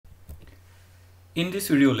In this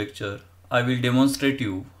video lecture, I will demonstrate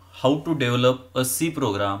you how to develop a C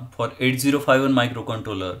program for 8051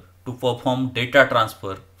 microcontroller to perform data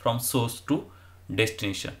transfer from source to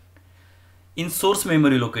destination. In source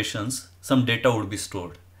memory locations, some data would be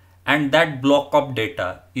stored, and that block of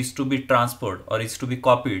data is to be transferred or is to be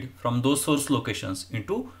copied from those source locations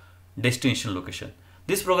into destination location.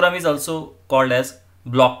 This program is also called as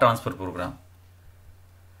block transfer program.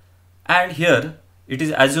 And here it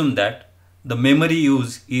is assumed that the memory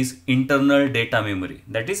used is internal data memory,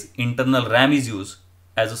 that is internal RAM is used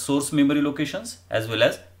as a source memory locations as well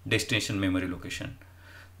as destination memory location.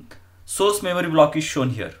 Source memory block is shown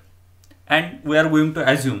here, and we are going to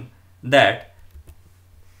assume that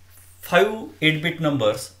 5 8-bit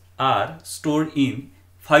numbers are stored in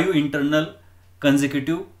 5 internal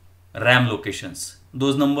consecutive RAM locations.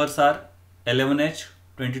 Those numbers are 11H,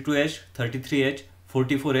 22H, 33H,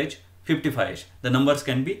 44H, 55H. The numbers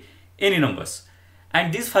can be any numbers,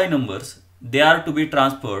 and these 5 numbers, they are to be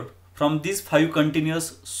transferred from these 5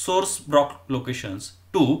 continuous source block locations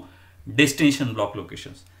to destination block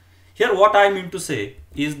locations. Here what I mean to say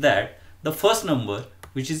is that the first number,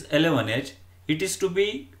 which is 11H, it is to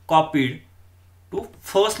be copied to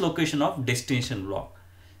first location of destination block.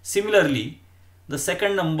 Similarly, the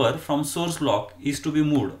second number from source block is to be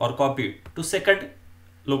moved or copied to second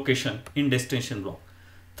location in destination block.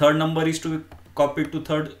 Third number is to be copied to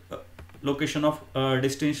third location of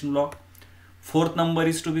destination block. Fourth number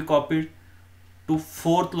is to be copied to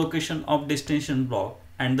fourth location of destination block,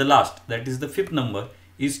 and the last, that is the fifth number,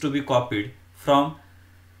 is to be copied from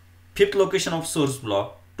fifth location of source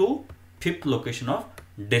block to fifth location of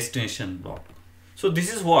destination block. So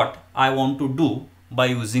this is what I want to do by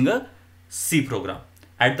using a C program.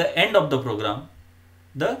 At the end of the program,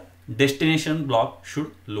 the destination block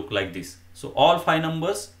should look like this. So all 5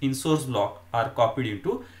 numbers in source block are copied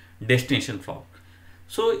into destination block.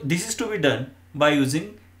 So this is to be done by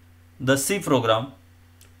using the C program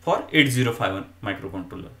for 8051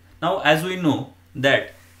 microcontroller. Now as we know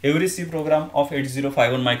that every C program of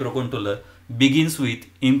 8051 microcontroller begins with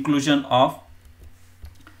inclusion of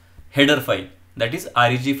header file, that is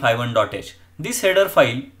reg51.h. This header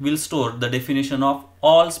file will store the definition of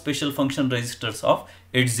all special function registers of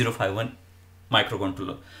 8051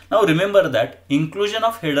 microcontroller. Now remember that inclusion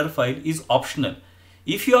of header file is optional.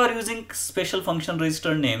 If you are using special function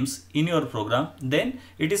register names in your program, then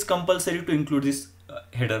it is compulsory to include this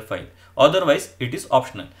header file. Otherwise, it is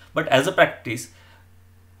optional. But as a practice,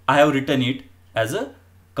 I have written it as a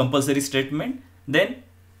compulsory statement. Then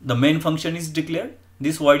the main function is declared.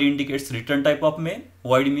 This void indicates return type of main.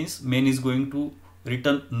 Void means main is going to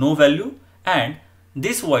return no value, and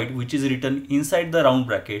this void, which is written inside the round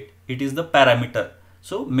bracket, it is the parameter.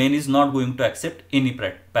 So main is not going to accept any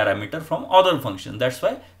parameter from other function. That's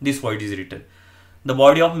why this void is written. The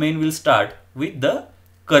body of main will start with the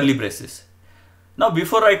curly braces. Now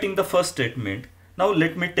before writing the first statement, now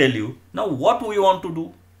let me tell you now what we want to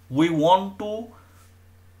do. We want to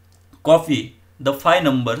copy the 5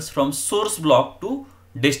 numbers from source block to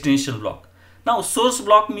destination block. Now source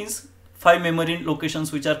block means 5 memory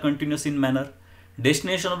locations which are continuous in manner.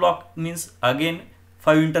 Destination block means again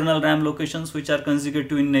 5 internal RAM locations which are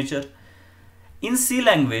consecutive in nature. In C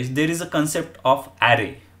language, there is a concept of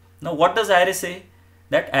array. Now what does array say?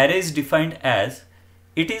 That array is defined as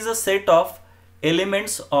it is a set of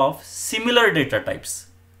elements of similar data types.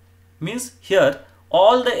 Means here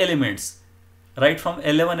all the elements right from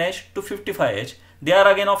 11H to 55H, they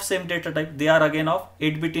are again of same data type. They are again of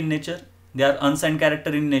 8-bit in nature. They are unsigned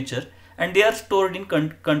character in nature, and they are stored in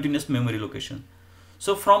continuous memory location.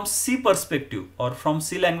 So from C perspective or from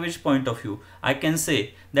C language point of view, I can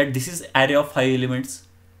say that this is array of 5 elements.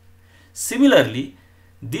 Similarly,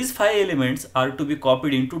 these 5 elements are to be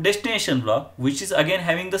copied into destination block, which is again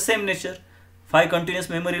having the same nature. 5 continuous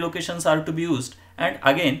memory locations are to be used, and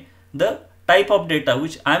again the type of data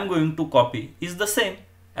which I am going to copy is the same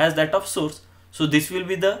as that of source. So this will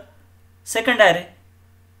be the second array.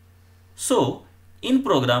 So in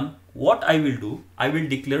program, what I will do, I will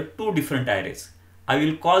declare 2 different arrays. I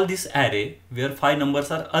will call this array where 5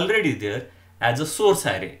 numbers are already there as a source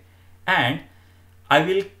array, and I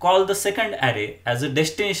will call the second array as a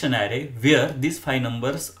destination array where these 5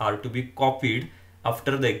 numbers are to be copied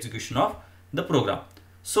after the execution of the program.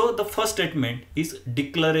 So the first statement is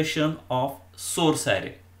declaration of source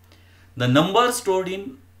array. The numbers stored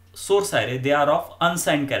in source array, they are of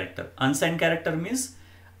unsigned character. Unsigned character means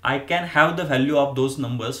I can have the value of those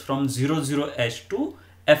numbers from 00H to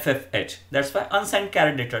FFH. That's why unsigned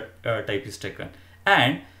character data type is taken,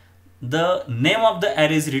 and the name of the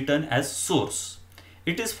array is written as source.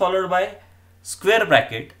 It is followed by square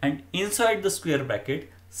bracket, and inside the square bracket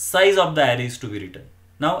size of the array is to be written.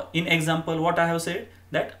 Now in example what I have said,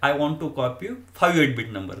 that I want to copy 5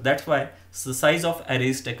 8-bit number, that's why the size of array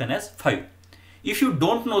is taken as 5. If you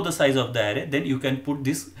don't know the size of the array, then you can put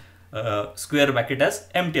this square bracket as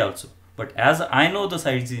empty also, but as I know the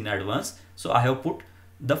size in advance, so I have put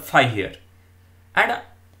the 5 here. And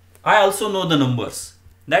I also know the numbers,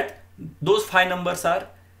 that those 5 numbers are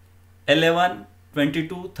 11,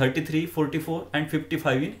 22, 33, 44 and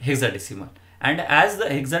 55 in hexadecimal. And as the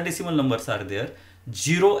hexadecimal numbers are there,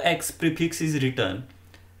 0x prefix is written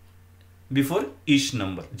before each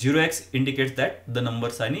number. 0x indicates that the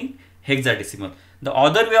numbers are in hexadecimal. The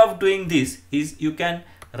other way of doing this is you can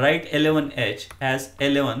write 11h as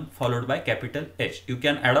 11 followed by capital H. You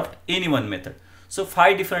can adopt any one method. So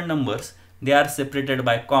 5 different numbers, they are separated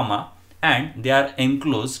by comma and they are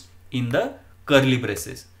enclosed in the curly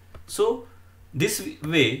braces. So this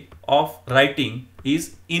way of writing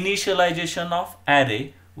is initialization of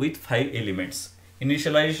array with 5 elements.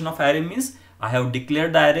 Initialization of array means I have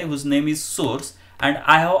declared the array whose name is source, and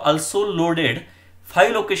I have also loaded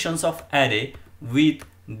 5 locations of array with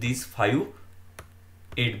these 5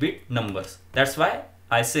 8-bit numbers. That's why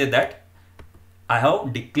I say that I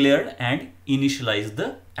have declared and initialized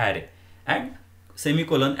the array, and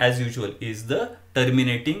semicolon as usual is the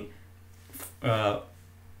terminating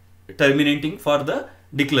for the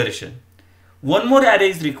declaration. One more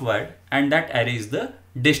array is required, and that array is the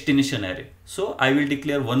destination array. So I will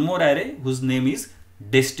declare one more array whose name is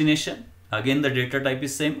destination. Again the data type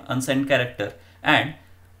is same, unsigned character, and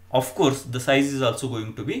of course the size is also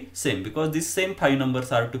going to be same, because these same 5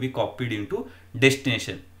 numbers are to be copied into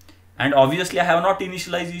destination. And obviously I have not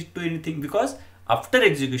initialized it to anything, because after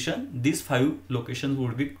execution these 5 locations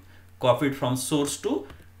would be copied from source to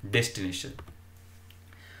destination.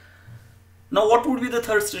 Now what would be the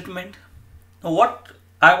third statement? Now what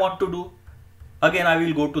I want to do, again I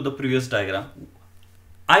will go to the previous diagram.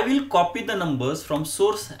 I will copy the numbers from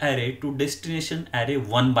source array to destination array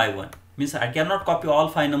one by one. Means I cannot copy all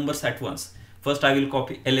 5 numbers at once. First I will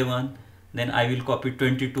copy 11, then I will copy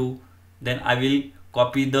 22, then I will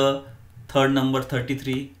copy the third number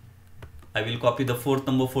 33, I will copy the fourth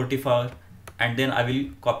number 45, and then I will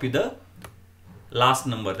copy the last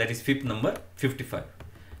number, that is fifth number 55.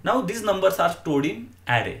 Now these numbers are stored in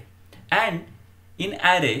array, and in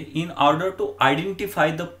array, in order to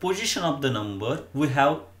identify the position of the number, we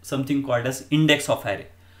have something called as index of array.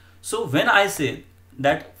 So when I say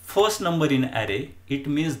that first number in array, it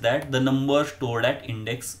means that the number stored at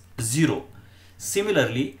index 0.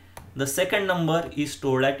 Similarly, the second number is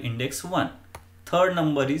stored at index 1, third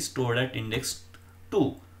number is stored at index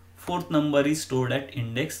 2, fourth number is stored at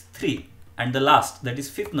index 3, and the last, that is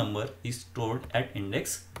fifth number, is stored at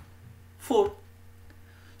index 4.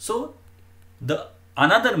 So the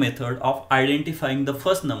another method of identifying the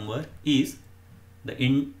first number is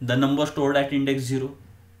the number stored at index 0,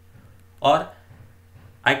 or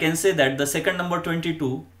I can say that the second number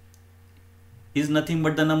 22 is nothing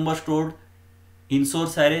but the number stored in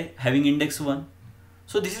source array having index 1.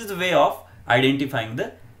 So this is the way of identifying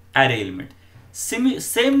the array element. Same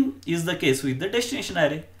is the case with the destination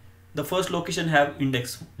array. The first location have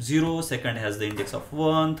index 0, second has the index of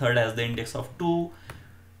 1, third has the index of 2,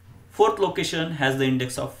 fourth location has the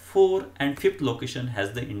index of 4, and fifth location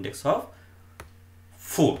has the index of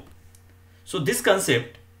 4. So this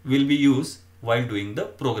concept will be used while doing the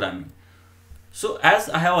programming. So as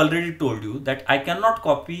I have already told you that I cannot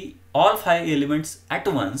copy all 5 elements at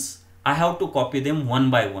once, I have to copy them one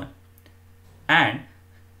by one, and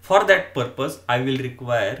for that purpose I will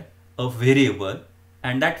require a variable,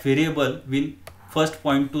 and that variable will first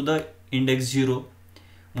point to the index 0.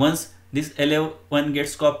 Once this 11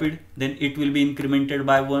 gets copied, then it will be incremented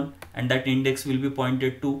by 1, and that index will be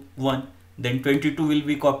pointed to 1. Then 22 will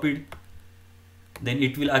be copied, then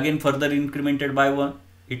it will again further incremented by 1,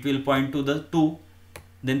 it will point to the 2.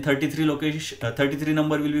 Then 33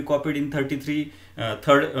 number will be copied in 33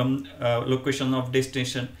 third location of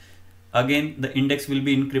destination. Again the index will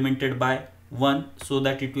be incremented by 1, so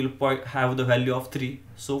that it will have the value of 3.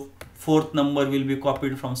 So fourth number will be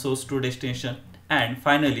copied from source to destination, and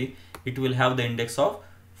finally it will have the index of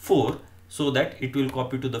 4, so that it will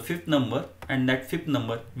copy to the fifth number, and that fifth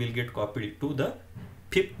number will get copied to the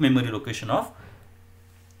fifth memory location of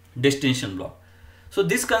destination block. So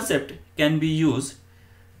this concept can be used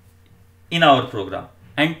in our program,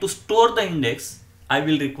 and to store the index I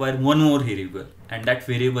will require one more variable, and that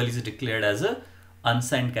variable is declared as a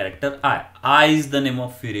unsigned character I. I is the name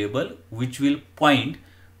of variable which will point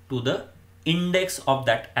to the index of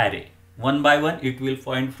that array. One by one it will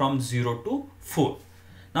point from 0 to 4.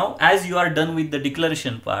 Now as you are done with the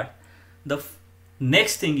declaration part, the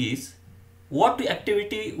next thing is what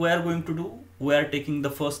activity we are going to do. We are taking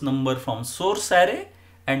the first number from source array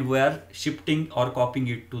and we are shifting or copying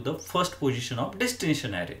it to the first position of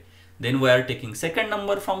destination array. Then we are taking second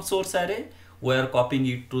number from source array, we are copying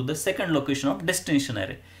it to the second location of destination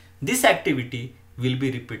array. This activity will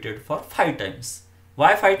be repeated for 5 times.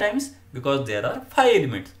 Why 5 times? Because there are 5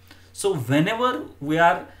 elements. So whenever we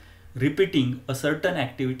are repeating a certain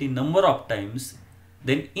activity number of times,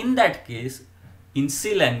 then in that case in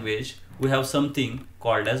C language we have something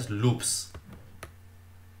called as loops.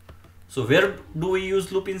 So where do we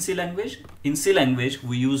use loop in C language? In C language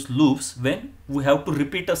we use loops when we have to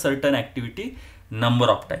repeat a certain activity number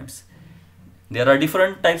of times. There are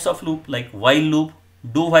different types of loop like while loop,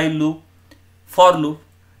 do while loop, for loop.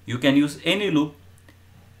 You can use any loop,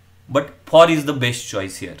 but for is the best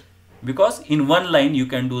choice here, because in one line you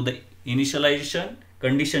can do the initialization,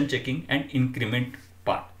 condition checking and increment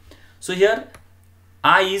part. So here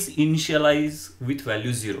I is initialized with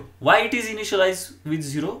value 0. Why it is initialized with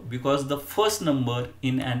 0? Because the first number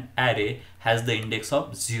in an array has the index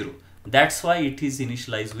of 0. That's why it is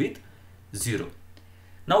initialized with 0.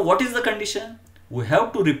 Now what is the condition? We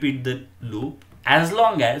have to repeat the loop as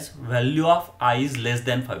long as value of I is less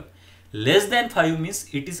than 5. Less than 5 means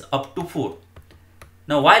it is up to 4.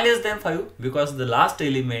 Now why less than 5? Because the last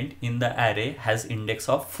element in the array has index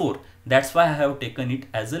of 4. That's why I have taken it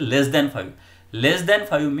as a less than 5. Less than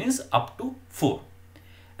 5 means up to 4.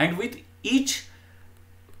 And with each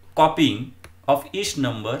copying of each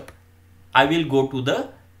number, I will go to the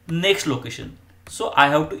next location. So I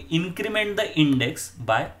have to increment the index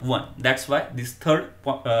by 1. That's why this third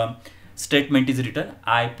statement is written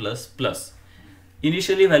I plus plus.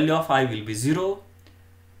 Initially value of I will be 0.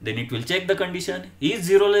 Then it will check the condition. Is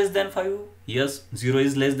 0 less than 5? Yes, 0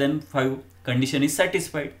 is less than 5. Condition is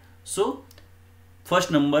satisfied. So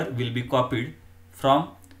first number will be copied from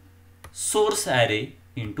source array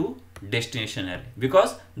into destination array,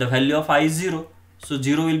 because the value of I is 0. So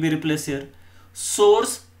 0 will be replaced here.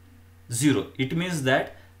 Source 0. It means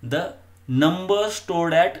that the number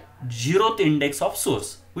stored at 0th index of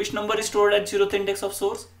source. Which number is stored at 0th index of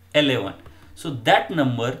source? 11. So that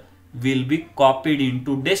number will be copied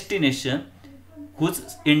into destination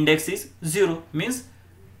whose index is 0. Means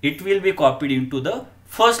it will be copied into the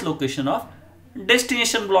first location of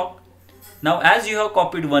destination block. Now as you have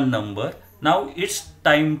copied one number, now it's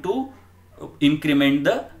time to increment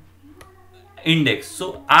the index.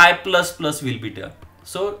 So I plus plus will be there.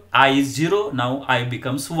 So I is 0, now I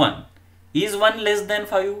becomes 1. Is 1 less than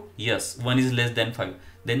 5? Yes, 1 is less than 5.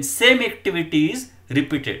 Then same activity is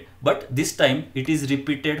repeated, but this time it is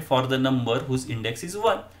repeated for the number whose index is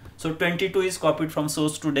 1. So 22 is copied from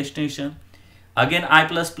source to destination. Again I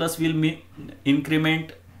plus plus will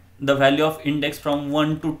increment the value of index from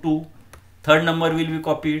 1 to 2. Third number will be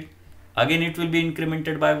copied. Again it will be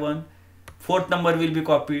incremented by 1. Fourth number will be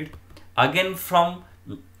copied. Again from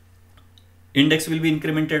index will be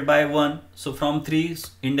incremented by 1. So from 3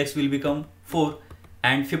 index will become 4.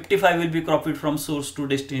 And 55 will be copied from source to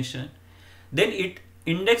destination. Then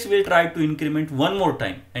index will try to increment one more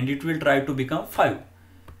time and it will try to become 5.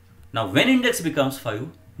 Now when index becomes 5,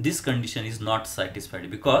 this condition is not satisfied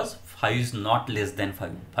because 5 is not less than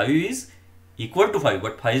 5. 5 is equal to 5,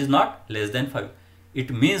 but 5 is not less than 5. It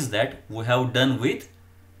means that we have done with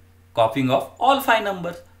copying of all 5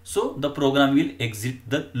 numbers. So the program will exit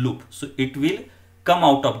the loop. So it will come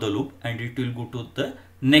out of the loop and it will go to the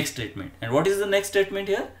next statement. And what is the next statement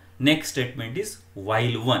here? Next statement is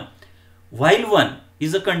while 1. While 1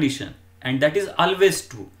 is a condition and that is always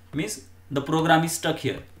true. Means the program is stuck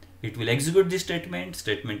here. It will execute this statement.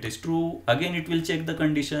 Statement is true. Again it will check the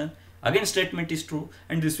condition. Again statement is true,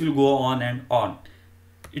 and this will go on and on.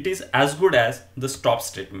 It is as good as the stop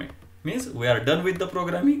statement. Means we are done with the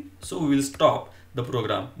programming, so we will stop the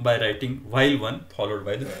program by writing while 1 followed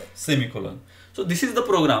by the semicolon. So this is the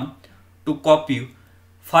program to copy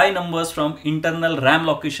 5 numbers from internal RAM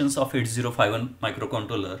locations of 8051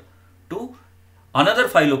 microcontroller to another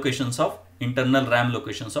 5 locations of internal RAM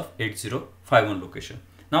locations of 8051 location.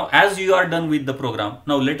 Now as you are done with the program,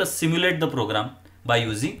 now let us simulate the program by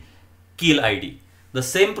using kill ID. The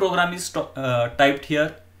same program is typed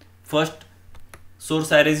here. First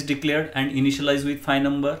source array is declared and initialized with 5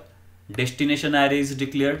 number. Destination array is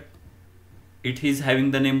declared. It is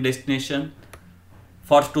having the name destination.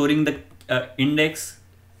 For storing the index,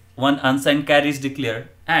 one unsigned carry is declared,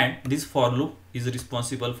 and this for loop is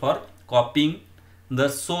responsible for copying the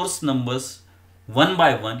source numbers one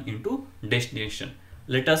by one into destination.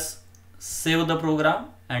 Let us save the program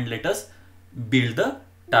and let us build the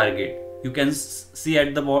target. you can see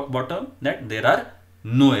at the bottom that there are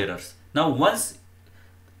no errors. Now once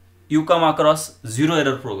you come across zero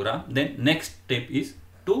error program, then next step is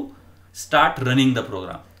to start running the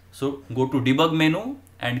program. So go to debug menu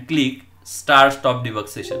and click start stop debug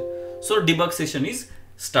session. So debug session is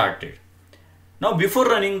started. Now before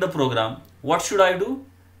running the program, what should I do?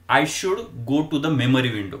 I should go to the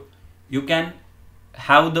memory window. You can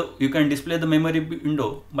display the memory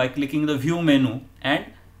window by clicking the view menu and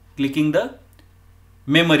clicking the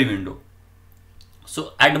memory window.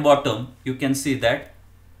 So at the bottom you can see that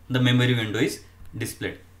the memory window is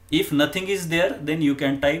displayed. If nothing is there, then you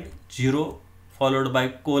can type 0 followed by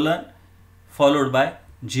colon followed by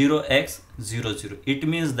 0x00. It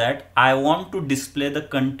means that I want to display the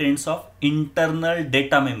contents of internal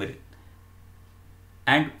data memory.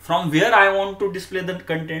 And from where I want to display the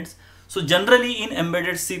contents? So generally in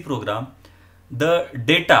embedded C program, the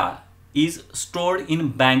data is stored in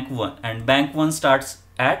bank 1 and bank 1 starts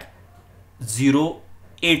at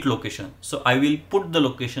 08 location. So I will put the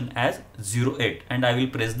location as 08 and I will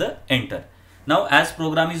press the enter. Now as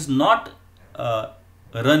program is not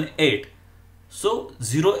run 8, so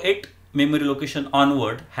 08 memory location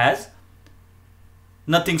onward has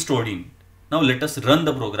nothing stored in. Now let us run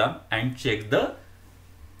the program and check the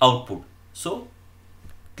output. So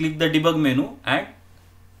click the debug menu and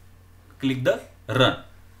click the run.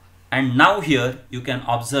 And now here you can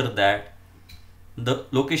observe that the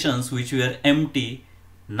locations which were empty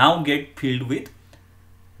now get filled with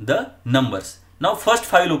the numbers. Now first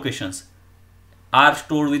 5 locations are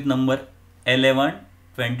stored with number 11,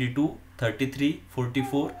 22, 33,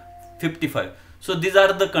 44, 55. So these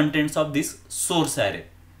are the contents of this source array.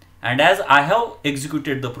 And as I have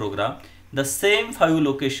executed the program, the same 5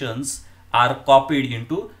 locations are copied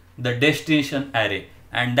into the destination array,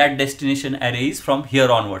 and that destination array is from here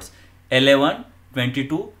onwards 11,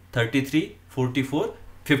 22, 33, 44,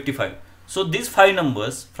 55. So these 5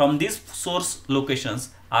 numbers from these source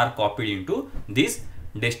locations are copied into these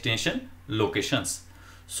destination locations.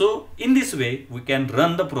 So in this way we can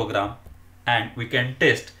run the program and we can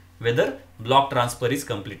test whether block transfer is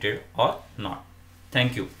completed or not.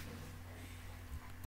 Thank you.